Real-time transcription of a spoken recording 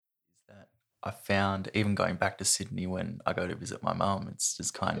I found even going back to Sydney when I go to visit my mum, it's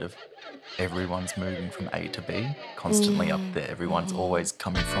just kind of everyone's moving from A to B, constantly up there. Everyone's Mm-hmm. always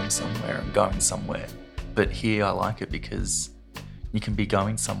coming from somewhere and going somewhere. But here I like it because you can be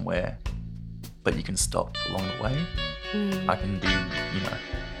going somewhere, but you can stop along the way. I can be,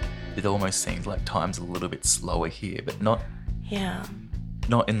 it almost seems like time's a little bit slower here, but not Yeah.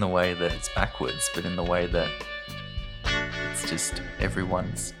 not in the way that it's backwards, but in the way that it's just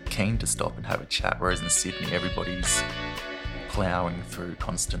everyone's keen to stop and have a chat. Whereas in Sydney, everybody's ploughing through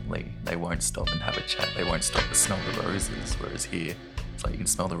constantly. They won't stop and have a chat. They won't stop to smell the roses. Whereas here, it's like you can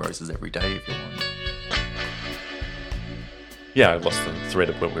smell the roses every day if you want. Yeah, I lost the thread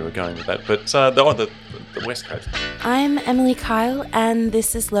of where we were going with that. But the West Coast. I'm Emily Kyle, and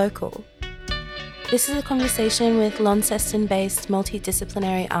this is Local. This is a conversation with Launceston-based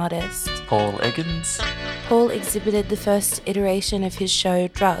multidisciplinary artist. Paul Eggins. Paul exhibited the first iteration of his show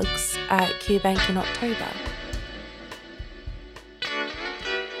Drugs at QBank in October.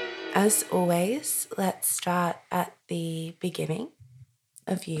 As always, let's start at the beginning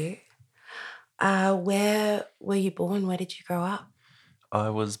of you. Where were you born? Where did you grow up? I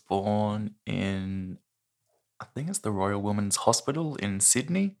was born in, I think it's the Royal Women's Hospital in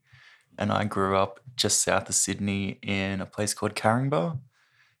Sydney. And I grew up just south of Sydney in a place called Caringbah.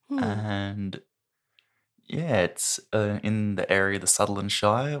 And yeah, it's in the area of the Sutherland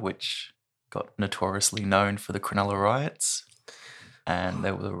Shire, which got notoriously known for the Cronulla riots. And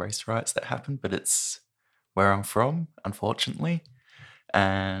there were the race riots that happened, but it's where I'm from, unfortunately.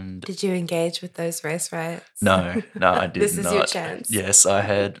 And Did you engage with those race riots? no, I did This not. is your chance. Yes, I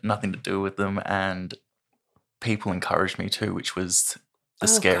had nothing to do with them, and people encouraged me to, which was the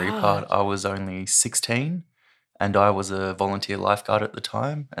scary part. I was only 16, and I was a volunteer lifeguard at the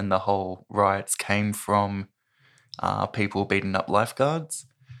time, and the whole riots came from people beating up lifeguards.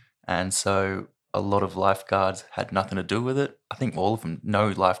 And so a lot of lifeguards had nothing to do with it. I think all of them, no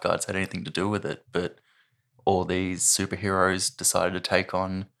lifeguards had anything to do with it, but all these superheroes decided to take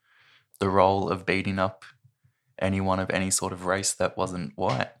on the role of beating up anyone of any sort of race that wasn't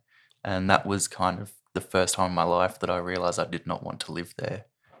white. And that was kind of the first time in my life that I realised I did not want to live there.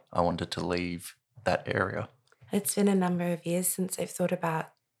 I wanted to leave that area. It's been a number of years since I've thought about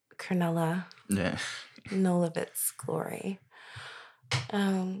Cronulla in all of its glory.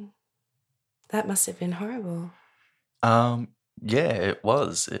 That must have been horrible. Yeah, it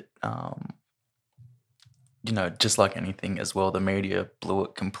was. It, just like anything as well, the media blew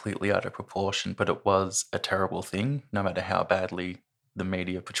it completely out of proportion, but it was a terrible thing, no matter how badly the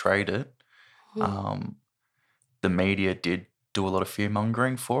media portrayed it. The media did do a lot of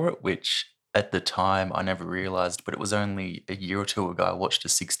fear-mongering for it, which at the time I never realised, but it was only a year or two ago I watched a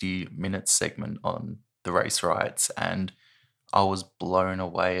 60-minute segment on the race riots, and I was blown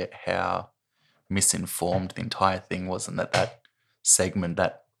away at how misinformed the entire thing was, and that segment,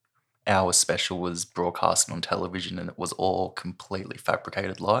 that hour special, was broadcast on television, and it was all completely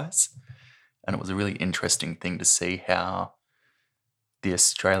fabricated lies. And it was a really interesting thing to see how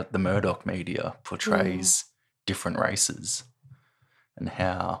the Murdoch media portrays different races, and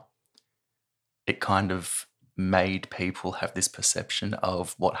how it kind of made people have this perception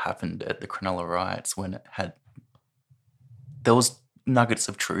of what happened at the Cronulla riots when there was nuggets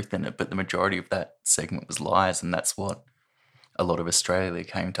of truth in it, but the majority of that segment was lies, and that's what a lot of Australia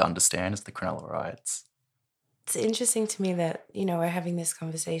came to understand as the Cronulla riots. It's interesting to me that, we're having this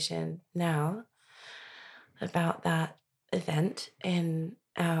conversation now about that event in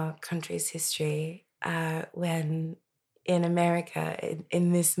our country's history when in America,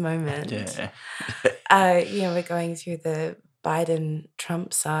 in this moment, we're going through the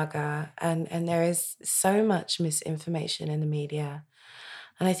Biden-Trump saga, and there is so much misinformation in the media.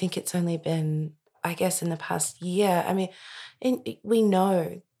 And I think it's only been, I guess, in the past year. I mean, we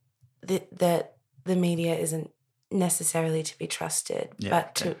know that the media isn't necessarily to be trusted,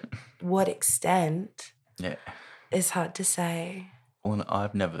 but to what extent is hard to say. Well,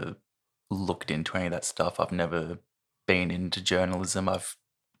 I've never looked into any of that stuff. I've never been into journalism. I've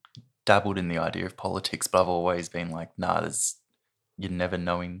dabbled in the idea of politics, but I've always been like, you're never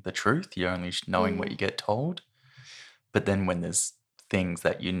knowing the truth. You're only knowing what you get told. But then when there's things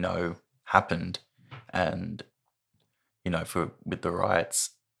that happened, and with the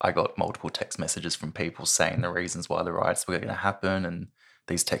riots, I got multiple text messages from people saying the reasons why the riots were going to happen, and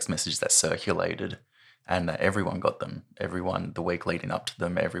these text messages that circulated, and that everyone got them. Everyone, the week leading up to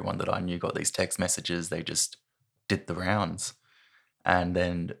them, everyone that I knew got these text messages. They just did the rounds. And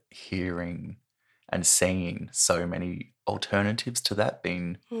then hearing and seeing so many alternatives to that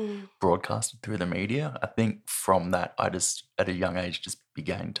being broadcasted through the media. I think from that, I just, at a young age, just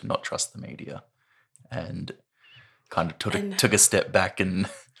began to not trust the media and kind of took a step back and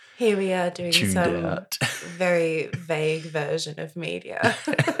here we are doing tuned some out. very vague version of media.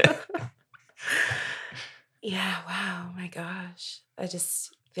 Yeah, wow, my gosh. I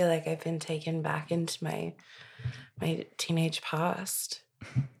just feel like I've been taken back into my teenage past.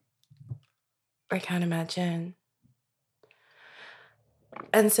 I can't imagine.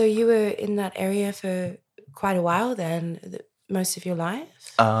 And so you were in that area for quite a while then, most of your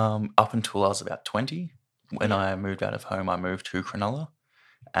life? Up until I was about 20. When Yeah. I moved out of home, I moved to Cronulla,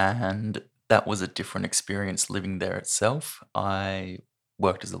 and that was a different experience living there itself. I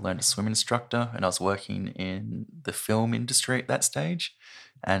worked as a learn to swim instructor, and I was working in the film industry at that stage.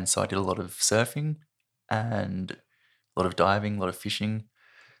 And so I did a lot of surfing and a lot of diving, a lot of fishing.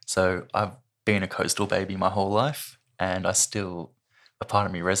 So I've been a coastal baby my whole life, and a part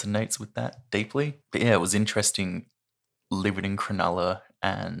of me resonates with that deeply. But yeah, it was interesting living in Cronulla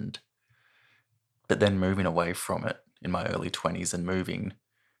but then moving away from it in my early 20s and moving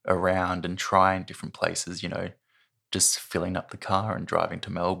around and trying different places, just filling up the car and driving to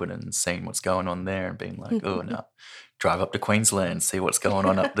Melbourne and seeing what's going on there and being like, oh, no. Drive up to Queensland, see what's going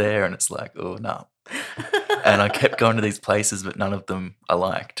on up there. And it's like, oh, no. And I kept going to these places, but none of them I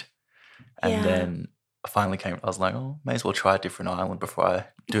liked. And then I finally I was like, oh, may as well try a different island before I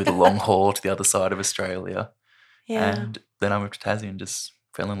do the long haul to the other side of Australia. Yeah. And then I moved to Tassie and just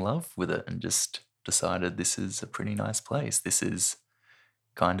fell in love with it and just decided this is a pretty nice place. This is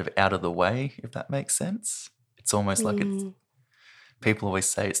kind of out of the way, if that makes sense. It's almost like people always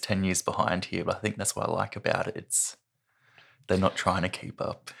say it's 10 years behind here, but I think that's what I like about it. They're not trying to keep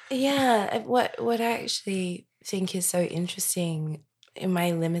up. Yeah, what I actually think is so interesting in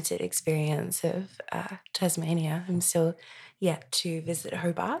my limited experience of Tasmania, I'm still yet to visit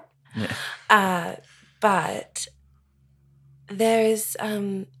Hobart. Yeah. But there's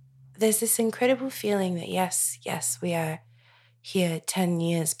this incredible feeling that yes, we are here 10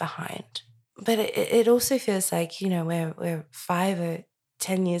 years behind. But it also feels like, we're 5 or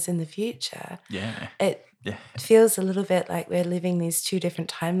 10 years in the future. Yeah. It feels a little bit like we're living these two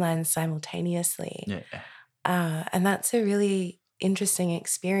different timelines simultaneously. Yeah. And that's a really interesting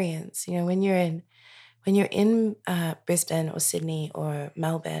experience. When you're in Brisbane or Sydney or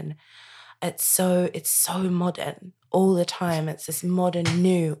Melbourne, it's so modern all the time. It's this modern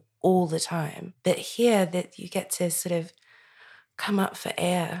new all the time. But here that you get to sort of come up for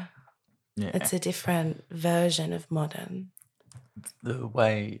air. Yeah. It's a different version of modern. The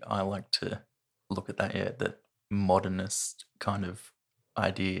way I like to look at that, that modernist kind of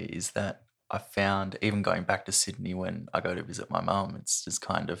idea is that I found, even going back to Sydney when I go to visit my mum, it's just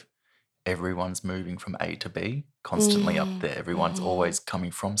kind of everyone's moving from A to B constantly up there. Everyone's always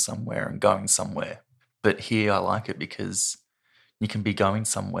coming from somewhere and going somewhere. But here I like it because you can be going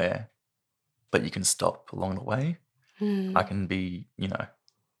somewhere, but you can stop along the way. I can be,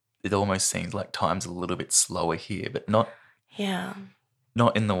 it almost seems like time's a little bit slower here, but not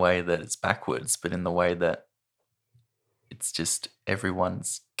in the way that it's backwards, but in the way that it's just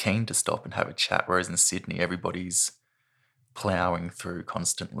everyone's keen to stop and have a chat, whereas in Sydney, everybody's ploughing through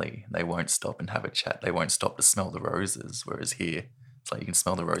constantly. They won't stop and have a chat. They won't stop to smell the roses, whereas here, it's like you can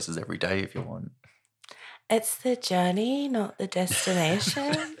smell the roses every day if you want. It's the journey, not the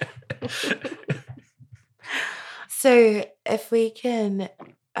destination. So if we can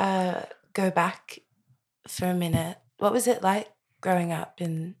go back for a minute, what was it like growing up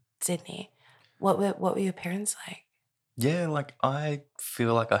in Sydney? What were your parents like? Yeah, I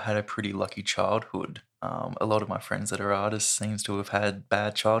feel like I had a pretty lucky childhood. A lot of my friends that are artists seems to have had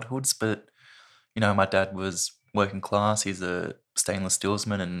bad childhoods, but my dad was working class. He's a stainless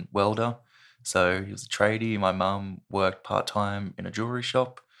steelsman and welder, so he was a tradie. My mum worked part-time in a jewelry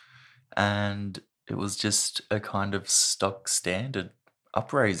shop, and it was just a kind of stock standard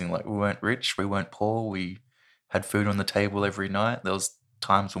upraising. We weren't rich, we weren't poor, we had food on the table every night. There was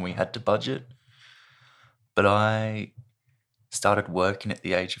times when we had to budget. But I started working at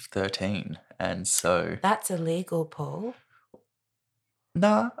the age of 13, and so... That's illegal, Paul.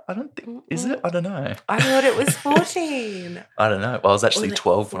 Nah, I don't think... Is it? I don't know. I thought it was 14. I don't know. Well, I was actually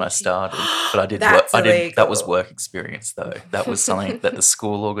 12 when I started, but I did That's illegal. That was work experience, though. That was something that the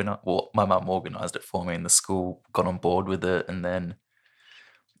school organised. Well, my mum organised it for me, and the school got on board with it, and then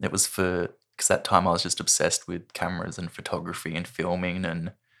it was because that time I was just obsessed with cameras and photography and filming,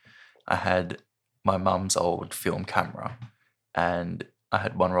 and I had my mum's old film camera, and I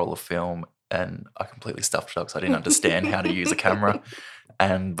had one roll of film, and I completely stuffed it up because I didn't understand how to use a camera.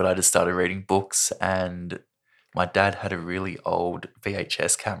 But I just started reading books, and my dad had a really old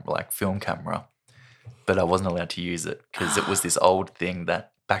VHS camera, like film camera, but I wasn't allowed to use it because it was this old thing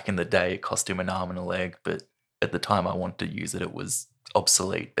that back in the day it cost him an arm and a leg, but at the time I wanted to use it, it was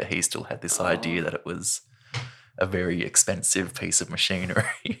obsolete, but he still had this idea that it was a very expensive piece of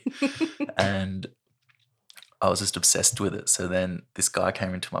machinery. And I was just obsessed with it. So then this guy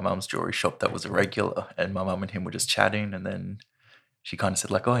came into my mum's jewelry shop that was a regular, and my mum and him were just chatting, and then she kind of said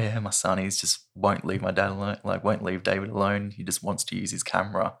like, oh yeah, my son, he's just won't leave my dad alone, like won't leave David alone. He just wants to use his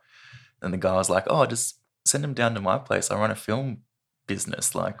camera. And the guy was like, oh, just send him down to my place. I run a film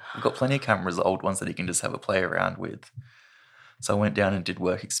business. Like we've got plenty of cameras, old ones that he can just have a play around with. So I went down and did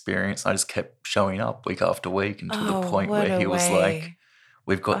work experience. I just kept showing up week after week until the point where he was like,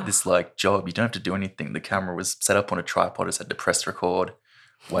 we've got this like job. You don't have to do anything. The camera was set up on a tripod. I just had to press record,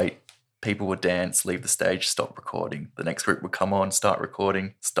 wait. People would dance, leave the stage, stop recording. The next group would come on, start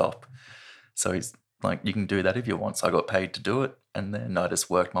recording, stop. So he's like, you can do that if you want. So I got paid to do it. And then I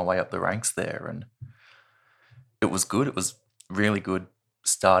just worked my way up the ranks there. And it was good. It was really good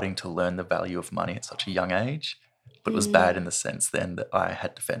starting to learn the value of money at such a young age. But it was bad in the sense then that I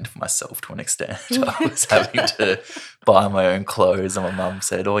had to fend for myself to an extent. I was having to buy my own clothes, and my mum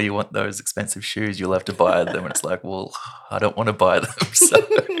said, oh, you want those expensive shoes? You'll have to buy them. And it's like, well, I don't want to buy them. So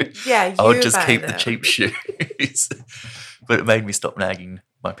I'll just keep the cheap shoes. But it made me stop nagging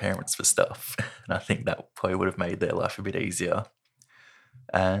my parents for stuff. And I think that probably would have made their life a bit easier.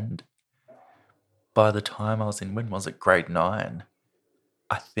 And by the time I was in, when was it, grade 9,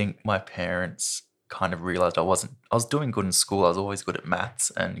 I think my parents kind of realized I was doing good in school. I was always good at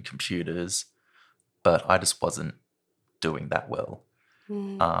maths and computers, but I just wasn't doing that well.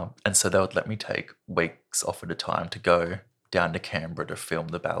 And so they would let me take weeks off at a time to go down to Canberra to film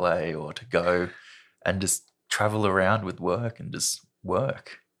the ballet, or to go and just travel around with work and just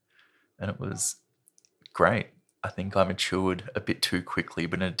work. And it was great. I think I matured a bit too quickly,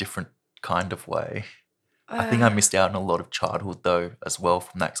 but in a different kind of way. I think I missed out on a lot of childhood, though, as well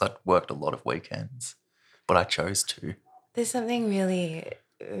from that, because I'd worked a lot of weekends, but I chose to. There's something really,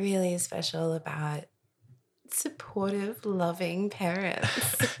 really special about supportive, loving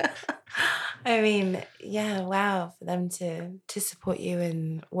parents. I mean, yeah, wow, for them to support you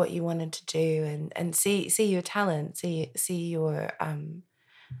in what you wanted to do and see your talent, see your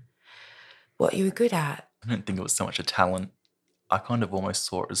what you were good at. I didn't think it was so much a talent. I kind of almost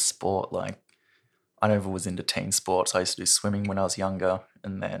saw it as sport. Like, I never was into team sports. I used to do swimming when I was younger,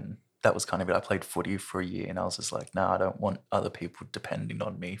 and then that was kind of it. I played footy for a year, and I was just like, no, I don't want other people depending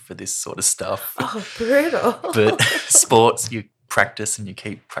on me for this sort of stuff. Oh, brutal. But sports, you practice and you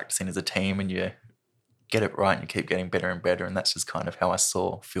keep practicing as a team, and you get it right and you keep getting better and better, and that's just kind of how I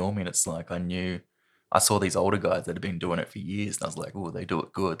saw filming. It's like I saw these older guys that had been doing it for years, and I was like, oh, they do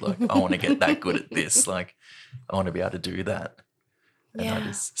it good. Like, I want to get that good at this. Like, I want to be able to do that. And I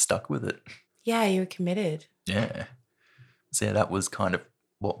just stuck with it. Yeah, you were committed. Yeah. So yeah, that was kind of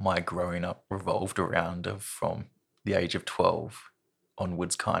what my growing up revolved around from the age of 12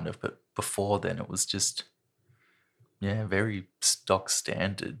 onwards, kind of. But before then, it was just, very stock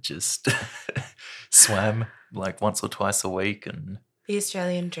standard. Just swam like once or twice a week. And the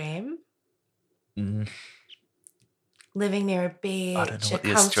Australian dream? Living near a beach, I don't know what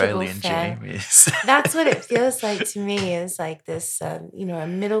the Australian dream is. That's what it feels like to me, is like this, a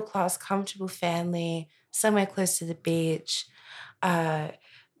middle-class, comfortable family, somewhere close to the beach,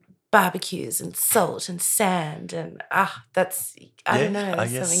 barbecues and salt and sand, and that's, I don't know,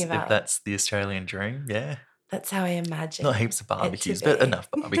 there's something about... if that's the Australian dream, yeah. That's how I imagine. Not heaps of barbecues, but enough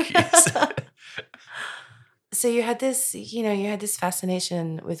barbecues. So you had this,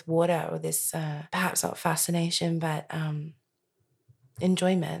 fascination with water, or this, perhaps not fascination, but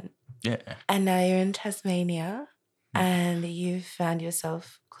enjoyment. Yeah. And now you're in Tasmania, and you found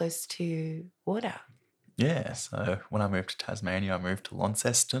yourself close to water. Yeah. So when I moved to Tasmania, I moved to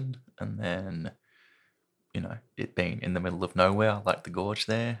Launceston, and then, it being in the middle of nowhere, I liked the gorge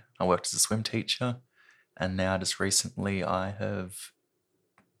there. I worked as a swim teacher, and now just recently I have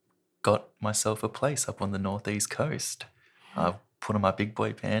got myself a place up on the northeast coast. I've put on my big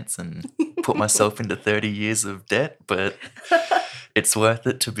boy pants and put myself into 30 years of debt, but it's worth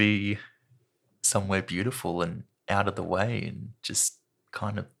it to be somewhere beautiful and out of the way, and just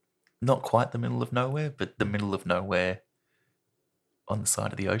kind of not quite the middle of nowhere, but the middle of nowhere on the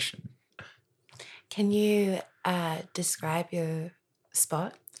side of the ocean. Can you describe your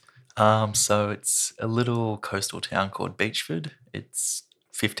spot? So it's a little coastal town called Beachford. It's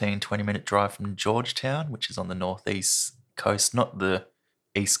 15-20 minute drive from Georgetown, which is on the northeast coast, not the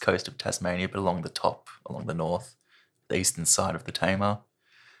east coast of Tasmania, but along the eastern side of the Tamar.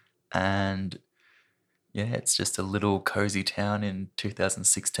 And Yeah, it's just a little cozy town. In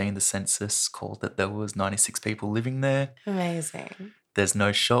 2016, the census called that there was 96 people living there. Amazing. There's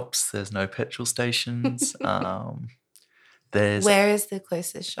no shops, there's no petrol stations. There's Where is the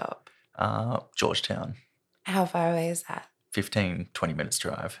closest shop? Georgetown, How far away is that? 15, 20 minutes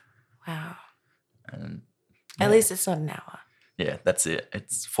drive. Wow. And At yeah. least it's not an hour. Yeah, that's it.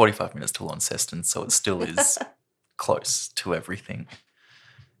 It's 45 minutes to Launceston, so it still is close to everything.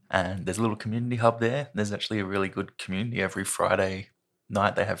 And there's a little community hub there. There's actually a really good community. Every Friday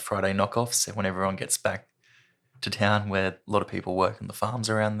night they have Friday knockoffs when everyone gets back to town, where a lot of people work in the farms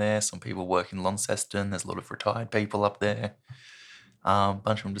around there. Some people work in Launceston. There's a lot of retired people up there. A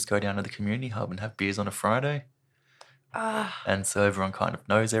bunch of them just go down to the community hub and have beers on a Friday. And so everyone kind of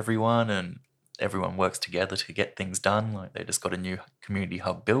knows everyone, and everyone works together to get things done. Like, they just got a new community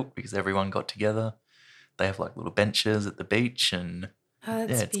hub built because everyone got together. They have like little benches at the beach, and Oh,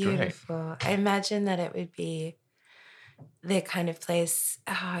 that's it's great. beautiful. I imagine that it would be the kind of place,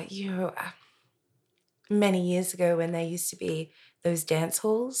 many years ago when there used to be those dance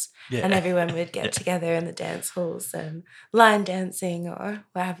halls, and everyone would get together in the dance halls and line dancing or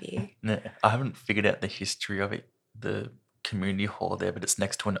what have you. Yeah, I haven't figured out the history of it, the community hall there, but it's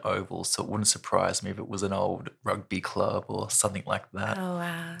next to an oval, so it wouldn't surprise me if it was an old rugby club or something like that. Oh,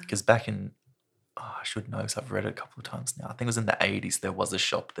 wow. Because back in, I should know because I've read it a couple of times now. I think it was in the 80s, there was a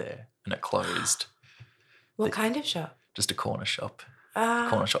shop there and it closed. What kind of shop? Just a corner shop.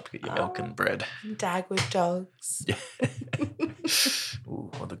 Corner shop to get your milk and bread. Dagwood dogs. Yeah. Ooh,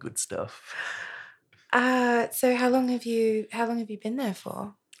 all the good stuff. So how long have you been there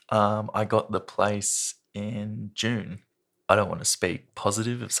for? I got the place in June. I don't want to speak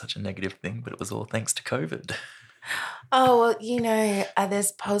positive of such a negative thing, but it was all thanks to COVID. Oh, well,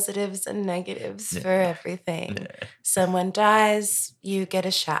 there's positives and negatives for everything. Yeah. Someone dies, you get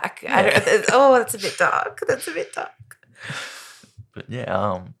a shack. Yeah. That's a bit dark. That's a bit dark. But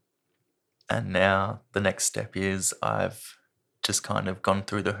yeah, and now the next step is I've just kind of gone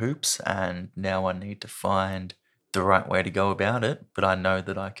through the hoops, and now I need to find the right way to go about it. But I know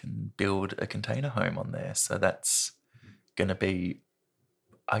that I can build a container home on there. So that's going to be,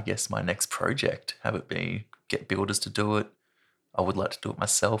 I guess, my next project. Have it be get builders to do it. I would like to do it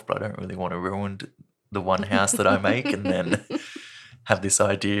myself, but I don't really want to ruin the one house that I make and then have this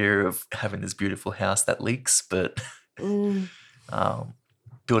idea of having this beautiful house that leaks. But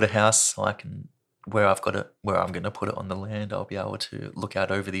build a house so I can, where I'm going to put it on the land, I'll be able to look out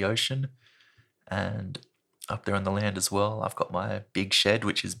over the ocean. And up there on the land as well, I've got my big shed,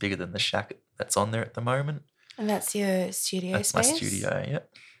 which is bigger than the shack that's on there at the moment. And that's your studio space? That's my studio, yeah.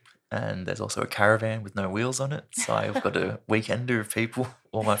 And there's also a caravan with no wheels on it. So I've got a weekender of people.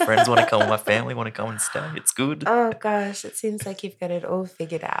 All my friends want to come, all my family want to come and stay. It's good. Oh, gosh. It seems like you've got it all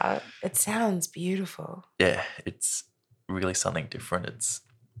figured out. It sounds beautiful. Yeah, it's really something different. It's,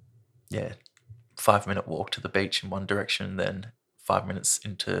 5-minute walk to the beach in one direction, then 5 minutes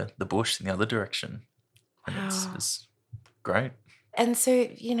into the bush in the other direction. And it's great. And so,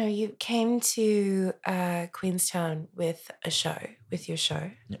 you came to Queenstown with your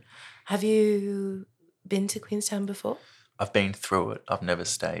show. Yeah. Have you been to Queenstown before? I've been through it. I've never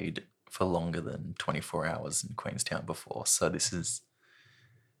stayed for longer than 24 hours in Queenstown before. So this is,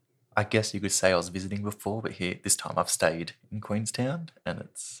 I guess you could say I was visiting before, but this time I've stayed in Queenstown, and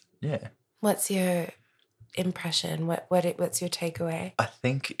it's, What's your impression? What's your takeaway? I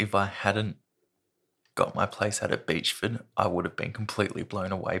think if I hadn't got my place out at Beachford, I would have been completely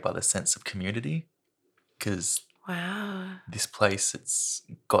blown away by the sense of community, because this place, it's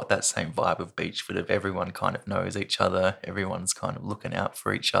got that same vibe of Beachford, of everyone kind of knows each other, everyone's kind of looking out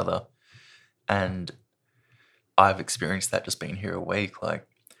for each other. And I've experienced that just being here a week. Like,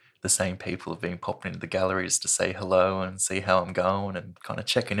 the same people have been popping into the galleries to say hello and see how I'm going and kind of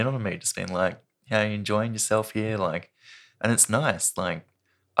checking in on me, just being like, "How you enjoying yourself here?" Like, and it's nice. Like,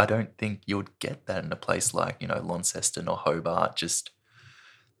 I don't think you would get that in a place like, Launceston or Hobart. Just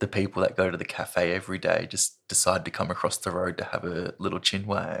the people that go to the cafe every day just decide to come across the road to have a little chin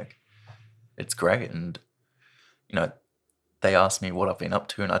wag. It's great. And, they ask me what I've been up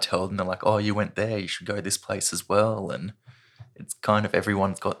to, and I tell them, they're like, "Oh, you went there, you should go this place as well." And it's kind of,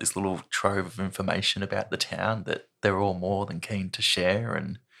 everyone's got this little trove of information about the town that they're all more than keen to share.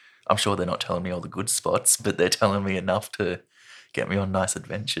 And I'm sure they're not telling me all the good spots, but they're telling me enough to get me on nice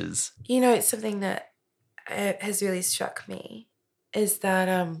adventures. It's something that has really struck me is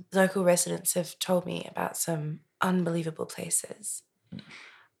that local residents have told me about some unbelievable places.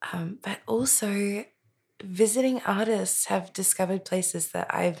 But also visiting artists have discovered places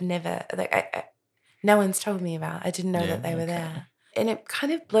that I've never, no one's told me about. I didn't know that they were there. And it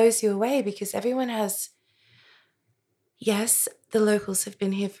kind of blows you away because everyone has yes, the locals have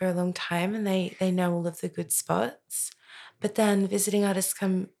been here for a long time and they know all of the good spots. But then visiting artists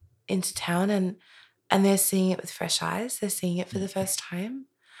come into town and they're seeing it with fresh eyes. They're seeing it for the first time.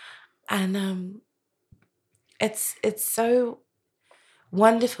 And it's so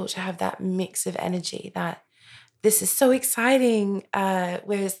wonderful to have that mix of energy that this is so exciting.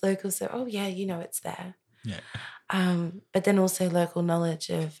 Whereas locals are, oh yeah, it's there. Yeah. But then also local knowledge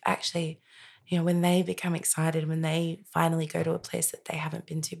of actually, when they become excited, when they finally go to a place that they haven't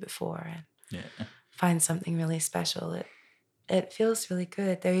been to before and find something really special, it feels really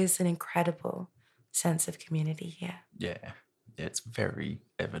good. There is an incredible sense of community here. Yeah. It's very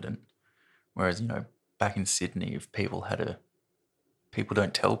evident. Whereas, back in Sydney, if people people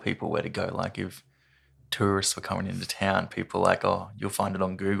don't tell people where to go. Like if tourists were coming into town, people are like, oh, you'll find it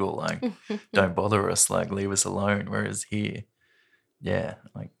on Google. Like, don't bother us. Like, leave us alone. Whereas here, yeah,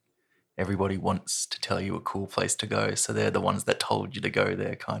 like everybody wants to tell you a cool place to go. So they're the ones that told you to go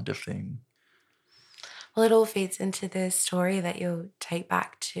there, kind of thing. Well, it all feeds into the story that you'll take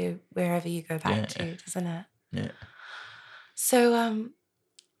back to wherever you go back to, doesn't it? Yeah. So,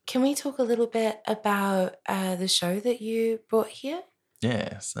 can we talk a little bit about the show that you brought here?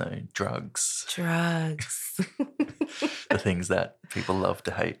 Yeah, so drugs. Drugs. The things that people love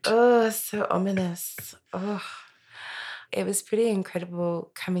to hate. Oh, so ominous. Oh, it was pretty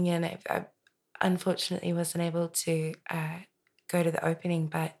incredible coming in. I unfortunately wasn't able to go to the opening,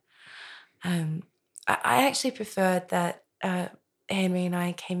 but I actually preferred that Henry and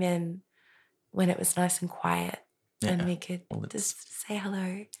I came in when it was nice and quiet and we could just say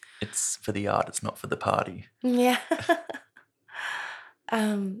hello. It's for the art, it's not for the party. Yeah.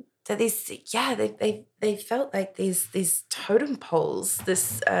 So they felt like these totem poles,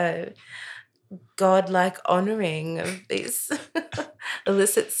 this godlike honoring of these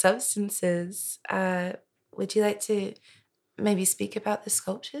illicit substances. Would you like to maybe speak about the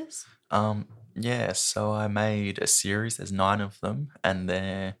sculptures? Yeah, so I made a series, there's 9 of them, and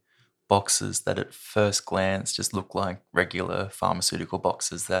they're boxes that at first glance just look like regular pharmaceutical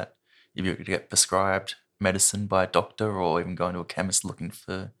boxes that if you were to get prescribed medicine by a doctor or even going to a chemist looking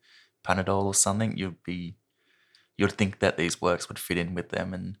for Panadol or something, you'd think that these works would fit in with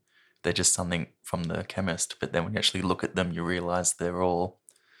them and they're just something from the chemist. But then when you actually look at them, you realize they're all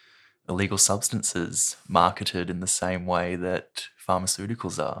illegal substances marketed in the same way that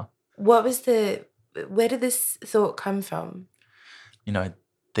pharmaceuticals are. Where did this thought come from?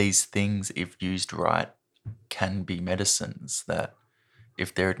 These things, if used right, can be medicines that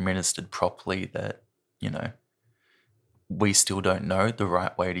if they're administered properly, that, we still don't know the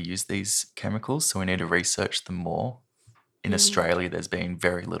right way to use these chemicals, so we need to research them more. In Australia, there's been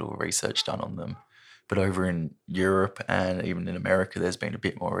very little research done on them. But over in Europe and even in America, there's been a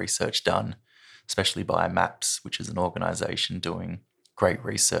bit more research done, especially by MAPS, which is an organisation doing great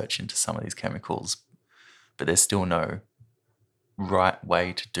research into some of these chemicals. But there's still no right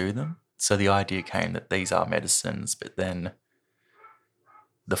way to do them. So the idea came that these are medicines, but then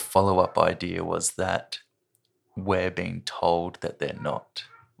the follow-up idea was that we're being told that they're not.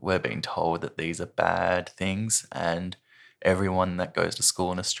 We're being told that these are bad things, and everyone that goes to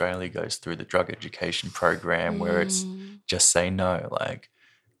school in Australia goes through the drug education program where it's just say no. Like,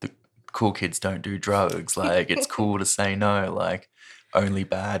 the cool kids don't do drugs. Like, it's cool to say no. Like, only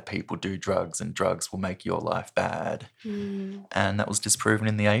bad people do drugs and drugs will make your life bad. And that was disproven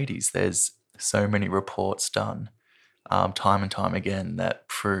in the 80s. There's so many reports done time and time again that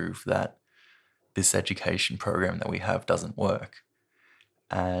prove that this education program that we have doesn't work.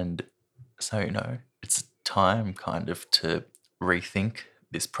 And so, it's time kind of to rethink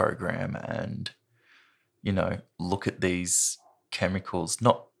this program and, look at these chemicals,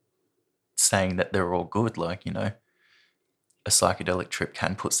 not saying that they're all good. Like, a psychedelic trip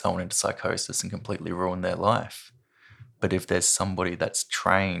can put someone into psychosis and completely ruin their life. But if there's somebody that's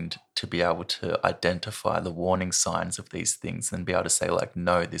trained to be able to identify the warning signs of these things and be able to say, like,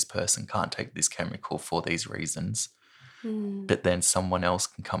 no, this person can't take this chemical for these reasons. But then someone else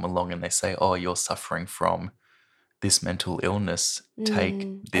can come along and they say, oh, you're suffering from this mental illness,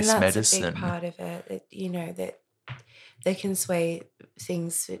 take this and that's medicine. a big part of it, that they can sway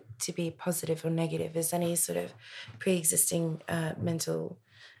things to be positive or negative as any sort of pre-existing mental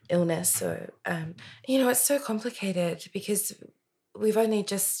illness or it's so complicated because we've only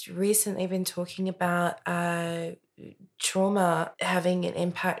just recently been talking about trauma having an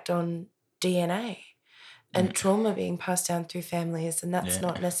impact on DNA and trauma being passed down through families, and that's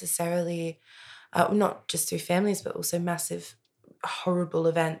not necessarily not just through families but also massive horrible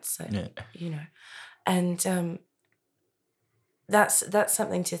events and that's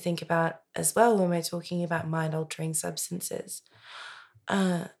something to think about as well when we're talking about mind-altering substances.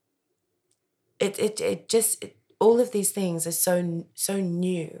 All of these things are so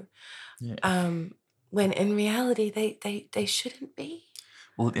new, Yeah. when in reality they shouldn't be.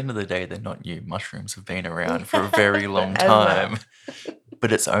 Well, at the end of the day, they're not new. Mushrooms have been around for a very long As well. time.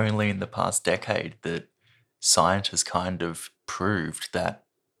 But it's only in the past decade that scientists kind of proved that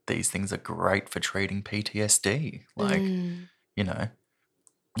these things are great for treating PTSD. Like, you know,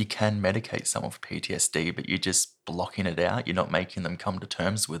 you can medicate someone for PTSD, but you're just blocking it out. You're not making them come to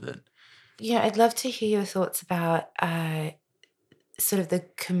terms with it. Yeah, I'd love to hear your thoughts about sort of the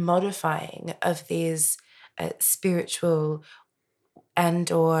commodifying of these spiritual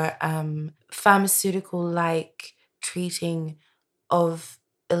and or pharmaceutical-like treating of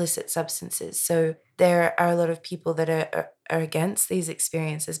illicit substances. So there are a lot of people that are against these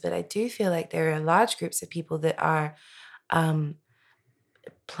experiences, but I do feel like there are large groups of people that are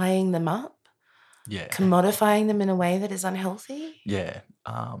playing them up, Yeah. commodifying them in a way that is unhealthy. Yeah,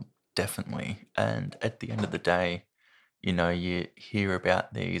 definitely. And at the end of the day, you know, you hear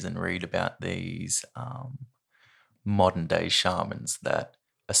about these and read about these modern day shamans that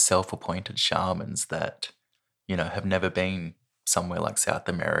are self-appointed shamans that, you know, have never been somewhere like South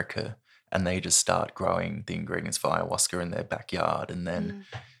America, and they just start growing the ingredients for ayahuasca in their backyard, and then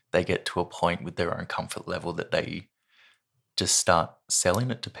they get to a point with their own comfort level that they just start selling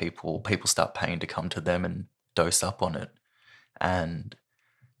it to people. People start paying to come to them and dose up on it. And,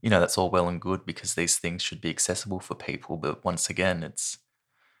 you know, that's all well and good because these things should be accessible for people. But once again,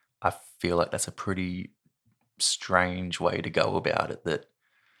 I feel like that's a pretty strange way to go about it, that,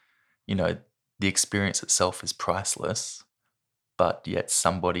 you know, the experience itself is priceless, but yet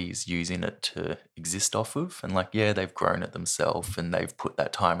somebody's using it to exist off of. And like, yeah, they've grown it themselves and they've put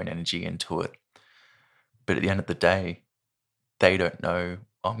that time and energy into it. But at the end of the day, they don't know.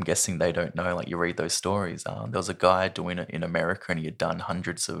 I'm guessing they don't know. Like, you read those stories. There was a guy doing it in America and he had done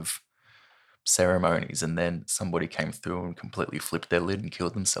hundreds of ceremonies, and then somebody came through and completely flipped their lid and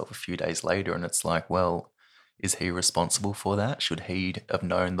killed themselves a few days later. And it's like, well, is he responsible for that? Should he have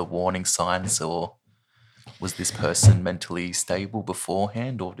known the warning signs, or was this person mentally stable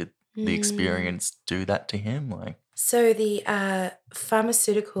beforehand, or did the experience do that to him? Like, So the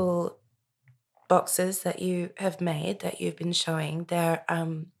pharmaceutical boxes that you have made, that you've been showing,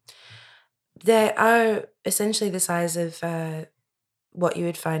 they are essentially the size of what you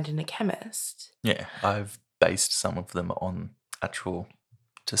would find in a chemist. yeah, I've based some of them on actual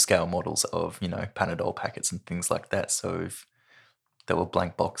to scale models of, you know, Panadol packets and things like that. So if there were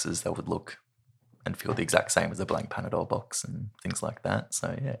blank boxes, they would look and feel the exact same as a blank Panadol box and things like that.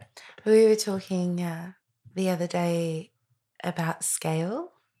 So yeah. We were talking the other day about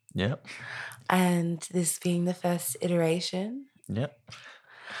scale, Yep. and this being the first iteration. Yep.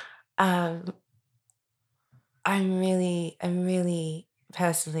 I'm really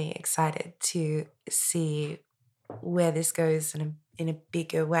personally excited to see where this goes in a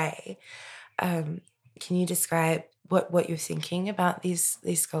bigger way. Can you describe what you're thinking about these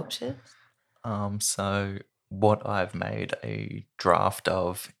sculptures? So what I've made a draft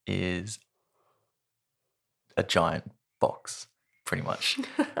of is a giant box, pretty much.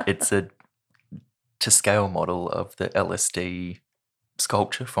 It's a to scale model of the LSD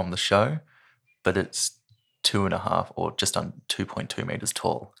sculpture from the show, but it's 2.5 or just under 2.2 meters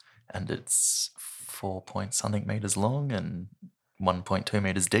tall, and it's 4 point something meters long and 1.2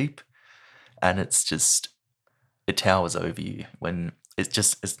 meters deep, and it towers over you. When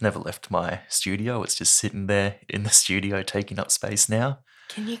it's never left my studio. It's just sitting there in the studio taking up space now.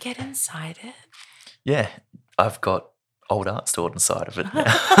 Can you get inside it? Yeah, I've got old art stored inside of it now.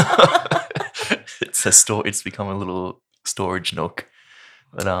 It's become a little storage nook.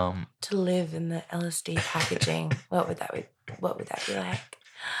 But To live in the LSD packaging, what would that be like?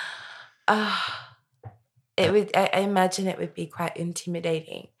 It would. I imagine it would be quite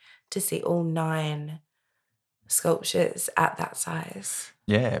intimidating to see all 9 sculptures at that size.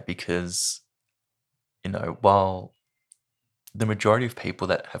 yeah, because, you know, while the majority of people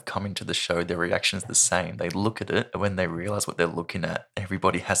that have come into the show, their reaction is the same. They look at it, and when they realize what they're looking at,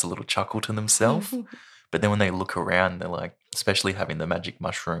 everybody has a little chuckle to themselves. But then when they look around, they're like, especially having the magic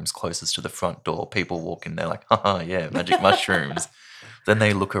mushrooms closest to the front door, people walk in, they're like, haha, yeah, magic mushrooms. Then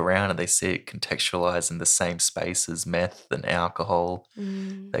they look around and they see it contextualized in the same space as meth and alcohol.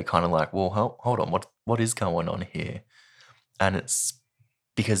 They kind of like, well, hold on, what is going on here? And it's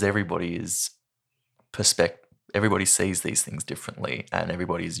because everybody sees these things differently, and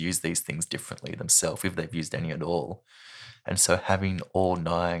everybody's used these things differently themselves, if they've used any at all. And so having all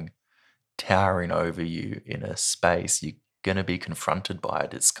 9 towering over you in a space, going to be confronted by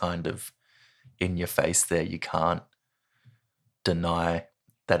it. It's kind of in your face there. You can't deny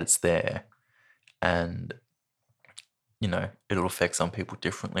that it's there. And, you know, it'll affect some people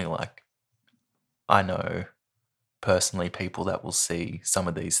differently. Like, I know personally people that will see some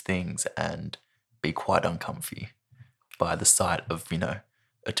of these things and be quite uncomfy by the sight of, you know,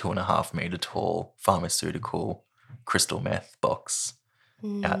 a 2.5 meter tall pharmaceutical crystal meth box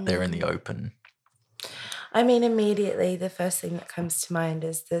out there in the open. I mean, immediately the first thing that comes to mind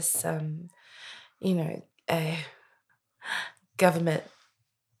is this, you know, government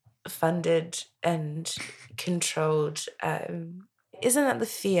funded and controlled. Isn't that the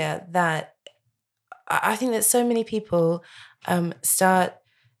fear that I think that so many people start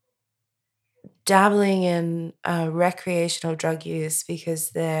dabbling in recreational drug use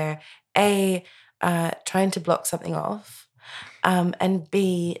because they're trying to block something off, and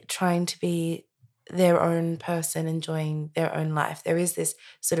B, trying to be their own person enjoying their own life. There is this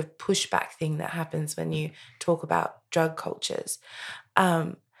sort of pushback thing that happens when you talk about drug cultures.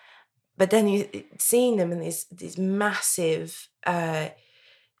 But then you seeing them in these massive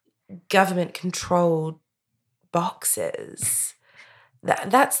government-controlled boxes.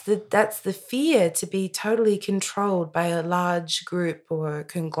 That's the fear, to be totally controlled by a large group or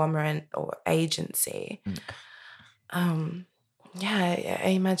conglomerate or agency. Yeah, I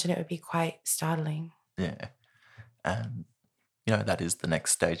imagine it would be quite startling. Yeah. And, you know, that is the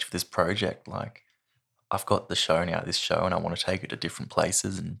next stage for this project. Like, I've got the show now, this show, and I want to take it to different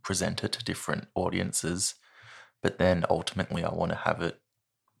places and present it to different audiences. But then ultimately I want to have it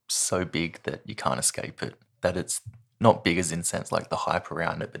so big that you can't escape it. That it's not big as in sense like the hype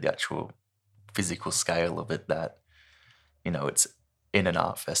around it, but the actual physical scale of it, that, you know, it's in an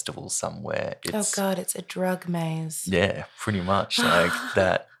art festival somewhere. Oh God, it's a drug maze. Yeah, pretty much. Like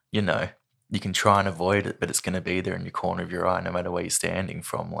that, you know, you can try and avoid it, but it's going to be there in your corner of your eye no matter where you're standing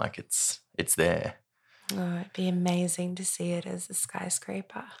from. Like it's there. Oh, it'd be amazing to see it as a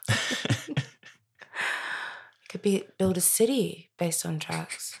skyscraper. Could build a city based on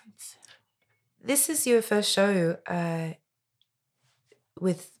drugs. This is your first show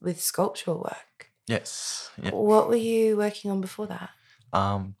with sculptural work. Yes. Yep. What were you working on before that?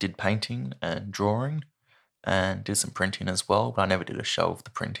 Did painting and drawing and did some printing as well, but I never did a show of the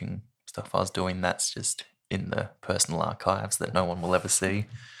printing stuff I was doing. That's just in the personal archives that no one will ever see.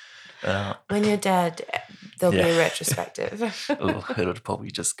 When you're dead, there'll be a retrospective. It'll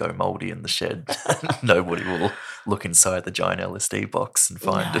probably just go mouldy in the shed. Nobody will look inside the giant LSD box and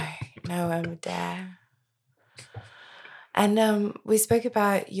find it. No one would dare. And we spoke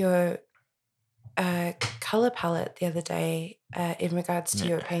about your color palette the other day in regards to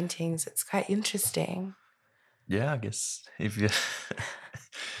your paintings. It's quite interesting. Yeah, I guess if you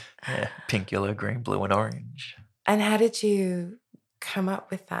pink, yellow, green, blue, and orange. And how did you come up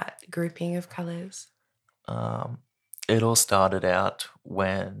with that grouping of colors? It all started out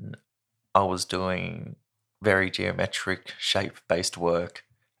when I was doing very geometric shape-based work,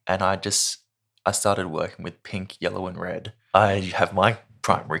 and I started working with pink, yellow, and red. I have my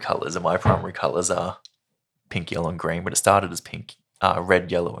primary colors, and my primary colors are pink, yellow, and green, but it started as pink,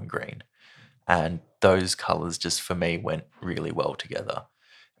 red, yellow, and green. And those colors just for me went really well together.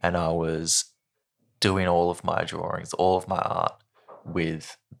 And I was doing all of my drawings, all of my art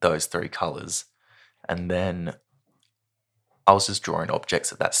with those three colors. And then I was just drawing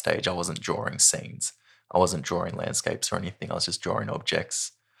objects at that stage. I wasn't drawing scenes. I wasn't drawing landscapes or anything. I was just drawing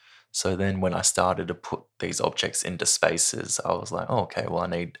objects. So then when I started to put these objects into spaces, I was like, oh, okay, well, I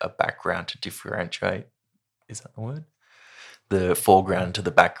need a background to differentiate. Is that the word? The foreground to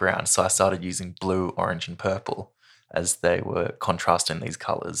the background. So I started using blue, orange, and purple as they were contrasting these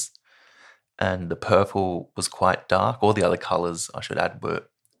colors. And the purple was quite dark. All the other colors, I should add, were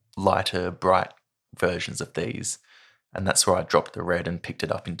lighter, bright versions of these. And that's where I dropped the red and picked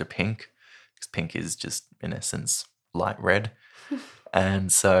it up into pink, because pink is just, in essence, light red.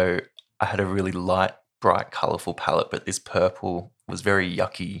 And so I had a really light, bright, colourful palette, but this purple was very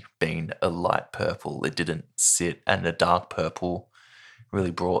yucky being a light purple. It didn't sit, and a dark purple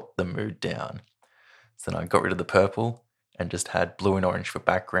really brought the mood down. So then I got rid of the purple and just had blue and orange for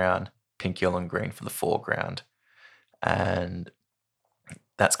background, pink, yellow, and green for the foreground. And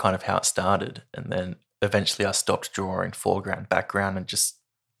that's kind of how it started. And then eventually I stopped drawing foreground, background, and just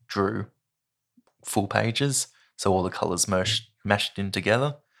drew full pages. So all the colours mashed in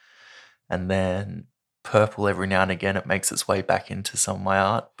together. And then purple, every now and again, it makes its way back into some of my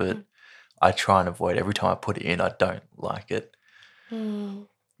art, but I try and avoid every time I put it in, I don't like it.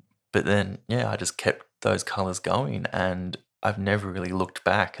 But then, I just kept those colours going, and I've never really looked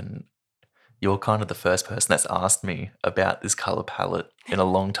back. And you're kind of the first person that's asked me about this color palette in a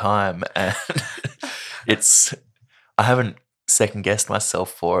long time, and I haven't second guessed myself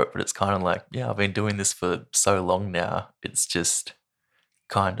for it, but it's kind of like, yeah, I've been doing this for so long now. It's just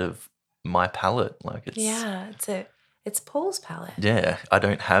kind of my palette. Like it's Paul's palette. Yeah, I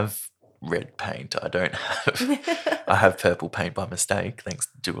don't have red paint. I have purple paint by mistake, thanks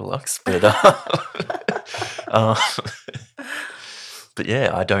to Dulux. But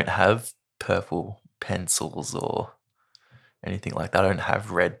yeah, I don't have purple pencils or anything like that. I don't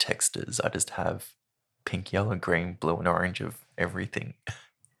have red textures. I just have pink, yellow, green, blue, and orange of everything.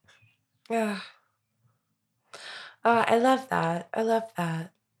 Yeah. I love that. I love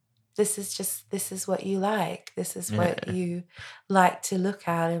that. This is what you like. This is what you like to look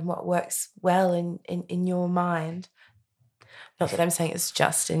at and what works well in your mind. Not that I'm saying it's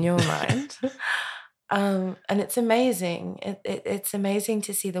just in your mind. And it's amazing. It's amazing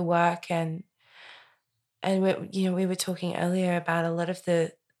to see the work and we were talking earlier about a lot of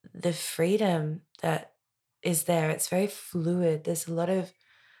the freedom that is there. It's very fluid. There's a lot of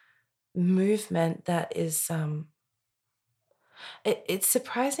movement that is it's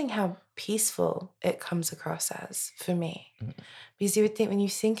surprising how peaceful it comes across as for me. Because you would think, when you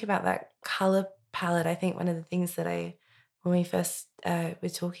think about that color palette, I think one of the things that when we first were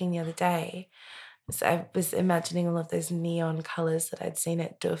talking the other day, was I was imagining all of those neon colors that I'd seen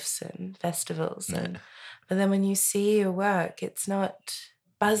at Duff's and festivals. But then when you see your work, it's not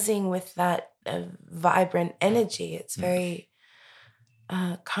buzzing with that vibrant energy. It's very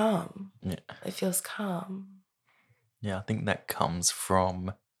calm. Yeah. It feels calm. Yeah, I think that comes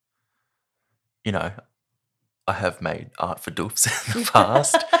from, I have made art for Doofs in the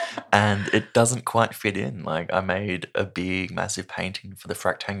past, and it doesn't quite fit in. Like, I made a big, massive painting for the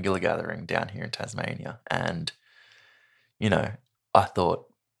Fractangular Gathering down here in Tasmania, and, I thought,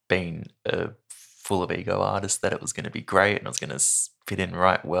 being a full of ego artist, that it was going to be great and it was going to fit in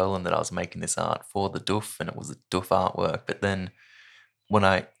right well, and that I was making this art for the Doof, and it was a Doof artwork. But then when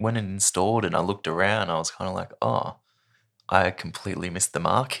I went and installed and I looked around, I was kind of like, oh, I completely missed the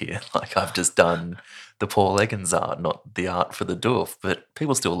mark here. Like, I've just done the Paul Eggins art, not the art for the Doof. But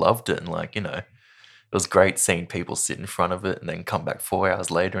people still loved it, and it was great seeing people sit in front of it and then come back 4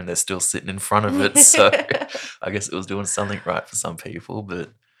 hours later and they're still sitting in front of it. So I guess it was doing something right for some people.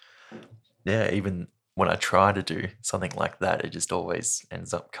 But yeah, even when I try to do something like that, it just always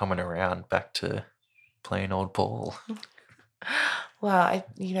ends up coming around back to plain old Paul. Well,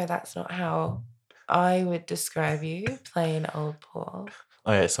 that's not how I would describe you, plain old Paul.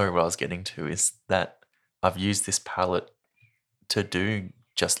 Oh yeah, sorry, what I was getting to is that I've used this palette to do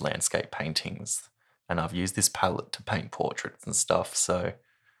just landscape paintings, and I've used this palette to paint portraits and stuff, so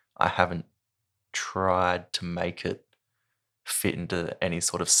I haven't tried to make it fit into any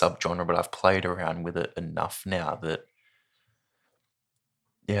sort of subgenre, but I've played around with it enough now that,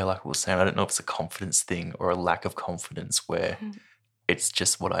 yeah, like we were saying, I don't know if it's a confidence thing or a lack of confidence where it's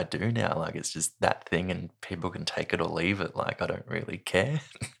just what I do now. Like, it's just that thing and people can take it or leave it. Like, I don't really care.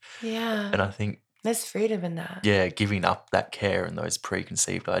 Yeah. And I think there's freedom in that. Yeah, giving up that care and those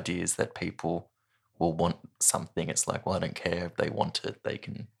preconceived ideas that people will want something. It's like, well, I don't care if they want it. They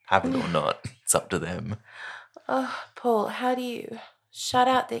can have it or not. It's up to them. Oh, Paul, how do you shut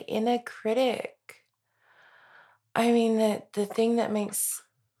out the inner critic? I mean, the thing that makes...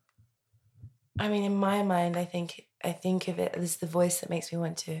 in my mind, I think of it as the voice that makes me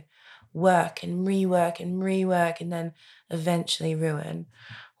want to work and rework and then eventually ruin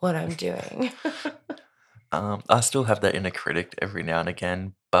what I'm doing. I still have that inner critic every now and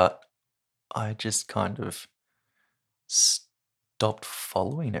again, but I just kind of stopped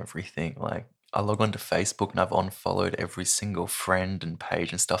following everything. Like, I log onto Facebook and I've unfollowed every single friend and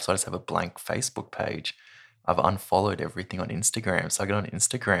page and stuff, so I just have a blank Facebook page. I've unfollowed everything on Instagram, so I get on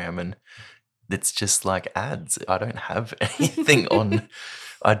Instagram and it's just like ads. I don't have anything on.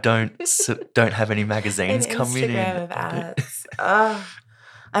 I don't have any magazines coming in. Instagram of ads.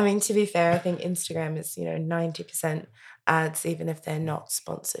 To be fair, I think Instagram is 90% ads, even if they're not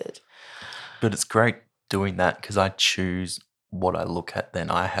sponsored. But it's great doing that because I choose what I look at. Then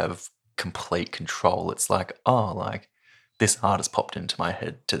I have complete control. It's like, this artist popped into my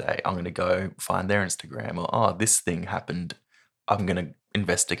head today. I'm going to go find their Instagram, or this thing happened. I'm going to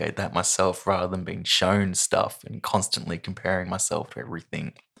investigate that myself rather than being shown stuff and constantly comparing myself to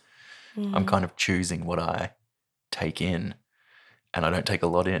everything. I'm kind of choosing what I take in, and I don't take a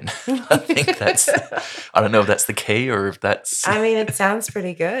lot in. I think I don't know if that's the key or if that's... it sounds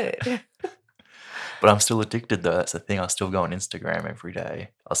pretty good. But I'm still addicted though. That's the thing. I'll still go on Instagram every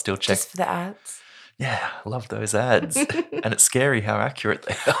day. I'll still check... Just for the ads? Yeah, I love those ads. And it's scary how accurate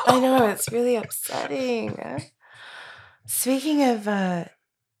they are. I know, it's really upsetting. Speaking of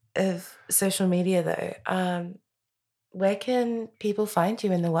social media, though, where can people find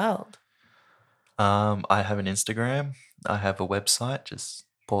you in the world? I have an Instagram. I have a website, just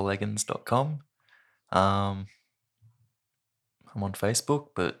pauleggins.com. I'm on Facebook,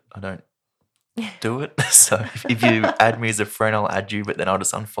 but I don't do it. So if you add me as a friend, I'll add you, but then I'll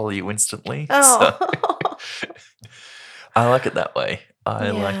just unfollow you instantly. Oh, So I like it that way.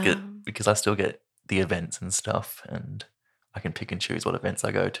 I like Yeah. it because I still get the events and stuff, and I can pick and choose what events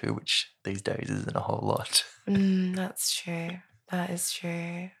I go to, which these days isn't a whole lot. That's true. That is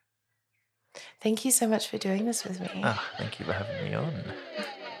true. Thank you so much for doing this with me. Thank you for having me on.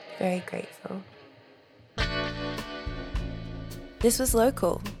 Very grateful. This was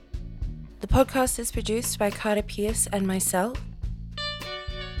Local. The podcast is produced by Carter Pierce and myself.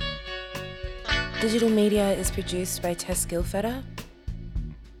 Digital media is produced by Tess Gilfetter.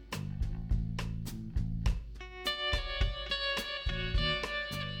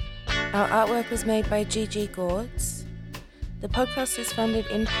 Our artwork was made by Gigi Gords. The podcast is funded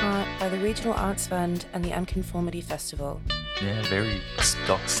in part by the Regional Arts Fund and the Unconformity Festival. Yeah, very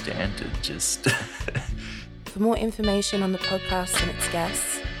stock standard, just... For more information on the podcast and its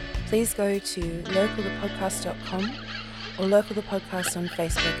guests, please go to localthepodcast.com or Local the Podcast on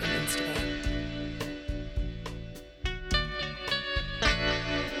Facebook and Instagram.